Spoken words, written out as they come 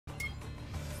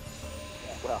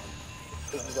Well,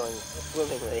 this is going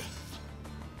swimmingly.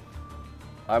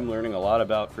 I'm learning a lot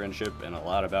about friendship and a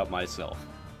lot about myself.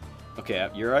 Okay,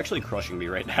 you're actually crushing me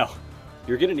right now.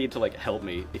 You're gonna need to, like, help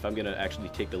me if I'm gonna actually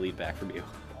take the lead back from you.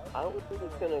 I don't think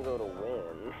it's gonna go to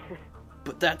win.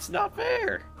 But that's not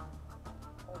fair!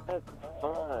 That's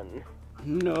fun.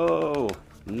 No!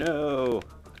 No!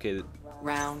 Okay,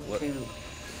 Round what? 2.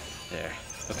 There.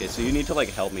 Okay, so you need to, like,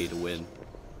 help me to win.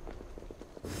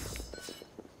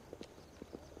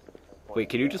 Wait,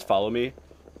 can you just follow me?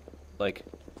 Like,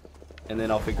 and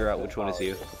then I'll figure out which one is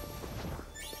you.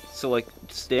 So, like,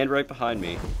 stand right behind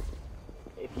me.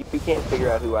 If you can't figure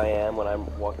out who I am when I'm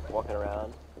walking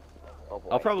around, oh boy.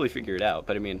 I'll probably figure it out,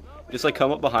 but I mean, just, like,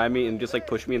 come up behind me and just, like,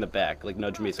 push me in the back. Like,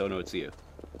 nudge me so I know it's you.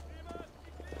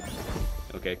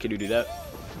 Okay, can you do that?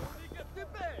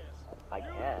 I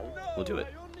can. We'll do it.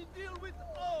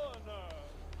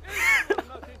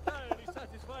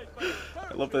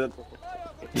 I love that.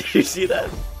 Did you see that?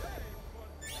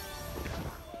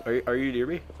 Are you near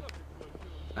me?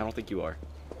 I don't think you are.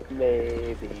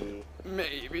 Maybe.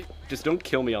 Maybe. Just don't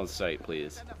kill me on sight,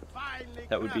 please.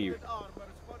 That would be...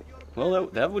 Well,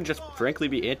 that would just frankly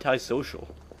be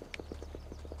antisocial.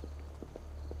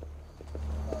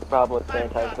 Problem with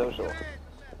antisocial.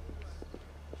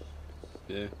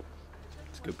 Yeah.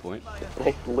 That's a good point.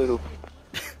 Nice loop.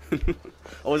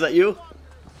 Oh, is that you?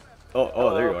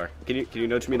 Oh, there you are. Can you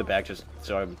nudge me in the back just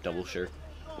so I'm double sure?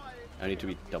 I need to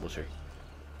be double sure.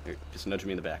 Here, just nudge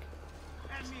me in the back.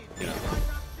 You know.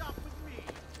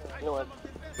 You know what?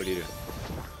 What do you do?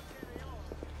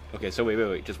 Okay, so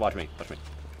wait. Just watch me. Watch me.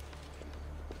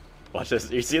 Watch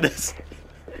this. You see this?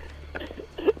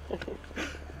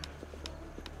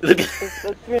 Look.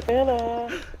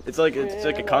 It's like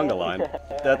a conga line.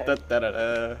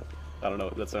 I don't know.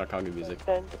 That's not conga music.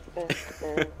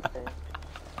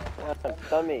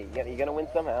 Stun me. You gotta win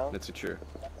somehow. That's true.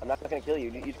 I'm not gonna kill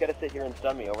you. You just gotta sit here and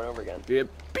stun me over and over again. Yeah.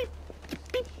 Beep.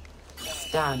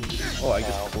 Stun. Oh, I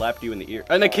just slapped you in the ear,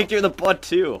 and I kicked you in the butt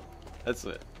too. That's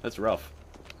it. That's rough.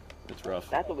 That's rough.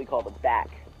 That's what we call the back.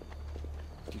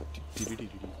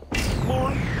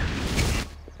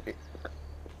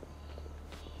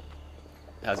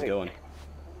 How's it going?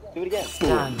 Do it again.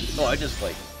 Done. Oh, I just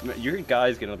like your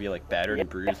guy's gonna be like battered and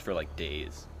bruised for like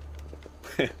days.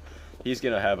 He's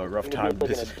gonna have a rough time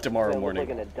tomorrow morning.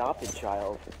 Like an adopted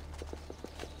child.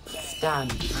 Done.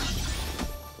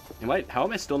 How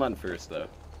am I still not in first though?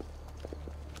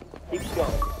 Keep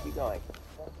going. Keep going.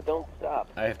 Don't stop.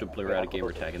 I have to blur out a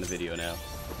gamer tag in the video now.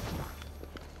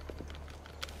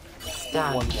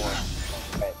 Done. One more.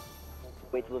 Okay.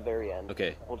 Wait till the very end.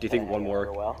 Okay. We'll Do you think one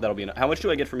more? That'll be enough. How much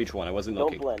do I get from each one? I wasn't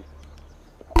looking. Don't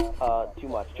blend. Too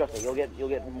much. Trust me. You'll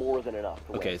get more than enough.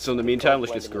 Okay. So in the meantime,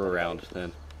 let's just screw around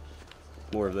then.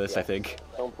 More of this, yeah. I think.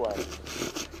 Don't blend.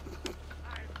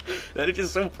 That is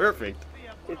just so perfect.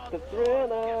 It's the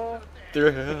thriller.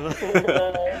 Thriller.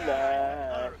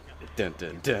 Dun,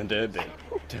 dun, dun, dun, dun.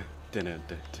 Dun, dun, dun,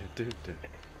 dun, dun,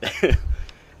 dun.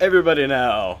 Everybody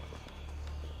now.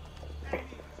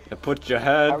 Put your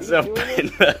hands up in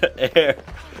the air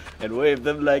and wave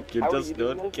them like you just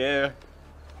don't care.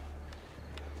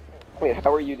 Wait,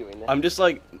 how are you doing this? I'm just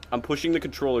like, I'm pushing the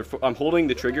controller, I'm holding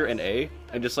the trigger and A,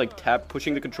 and just like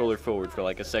pushing the controller forward for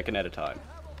like a second at a time.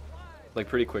 Like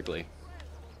pretty quickly.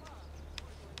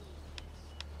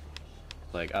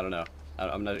 Like, I don't know.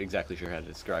 I'm not exactly sure how to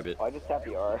describe it. Oh, I just tapped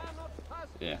the R.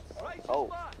 Yeah. Oh.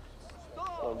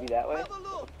 It'll be that way?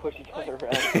 Let's push each other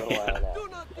around for a little while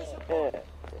now.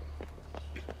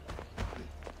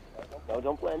 No,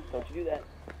 don't blend. Don't you do that.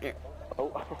 Yeah.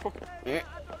 Oh.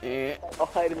 Yeah. I'll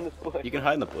hide in this bush. You can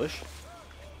hide in the bush?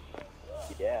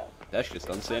 Yeah. That's just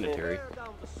unsanitary.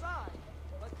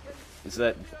 Is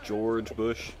that George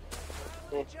Bush?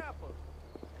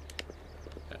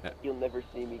 You'll never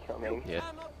see me coming. Yeah.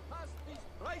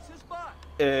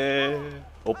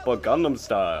 Oppa Gangnam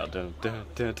Style. Dun, dun,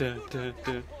 dun, dun, dun,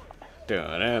 dun.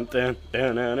 Dun, dun, dun,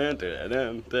 dun,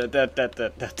 dun, dun, dun,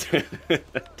 dun, dun, dun.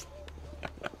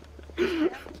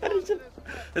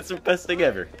 That's the best thing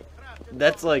ever.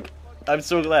 That's like, I'm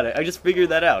so glad. I just figured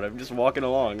that out. I'm just walking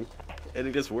along, and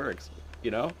it just works,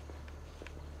 you know?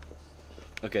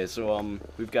 Okay, so,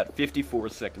 we've got 54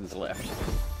 seconds left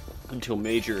until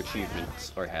major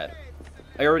achievements are had.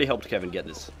 I already helped Kevin get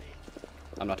this.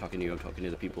 I'm not talking to you, I'm talking to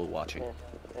the people watching.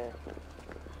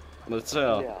 Let's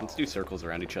do circles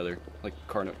around each other, like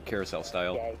carousel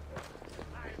style.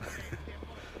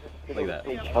 Like that.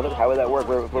 How would that work?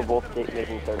 We're both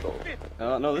making circles.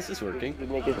 No, this is working. You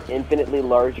make an infinitely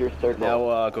larger circle.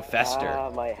 Now, go faster. Ah,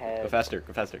 my head. Go faster,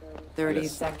 go faster. 30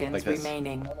 seconds like this.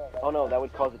 remaining. Oh no, that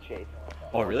would cause a chase.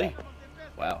 Oh, really?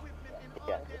 Wow.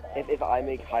 Yeah. If I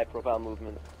make high-profile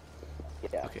movements,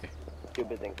 yeah, Okay.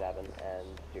 stupid things happen,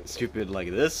 and Stupid like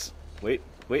this? Wait.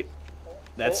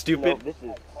 That's No, stupid. this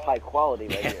is high quality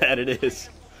right here. That it is.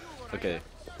 Okay.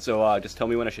 So, just tell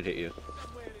me when I should hit you.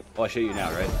 Oh, I should hit you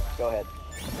now, right? Go ahead.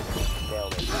 Nail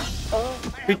me.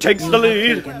 He takes You the have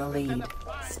lead! taken the lead.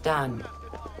 Stun.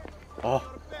 Oh,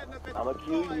 I'ma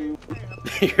kill you.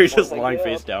 you're just Once I lying get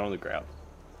face up. down on the ground.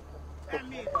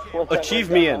 Once I Achieve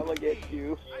wake me up, in. I'ma get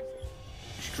you.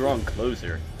 Strong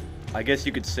closer. I guess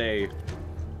you could say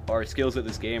our skills at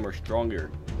this game are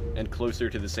stronger and closer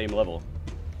to the same level.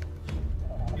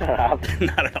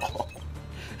 Not at all.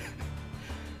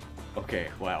 Okay,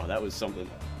 wow, that was something.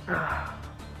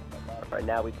 Alright,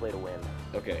 now we play to win.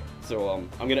 Okay, so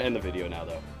I'm gonna end the video now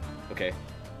though. Okay.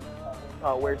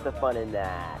 Oh, where's the fun in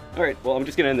that? Alright, well I'm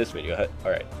just gonna end this video.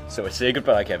 Alright, so say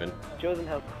goodbye, Kevin. Show them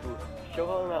how cool. Show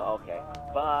them how. Okay.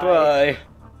 Bye. Bye.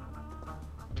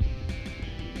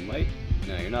 You might.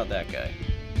 No, you're not that guy.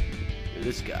 You're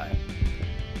this guy.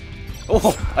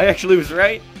 Oh, I actually was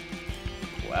right.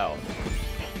 Wow.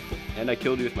 And I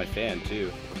killed you with my fan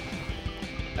too.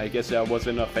 I guess I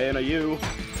wasn't a fan of you.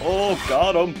 Oh,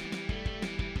 got him.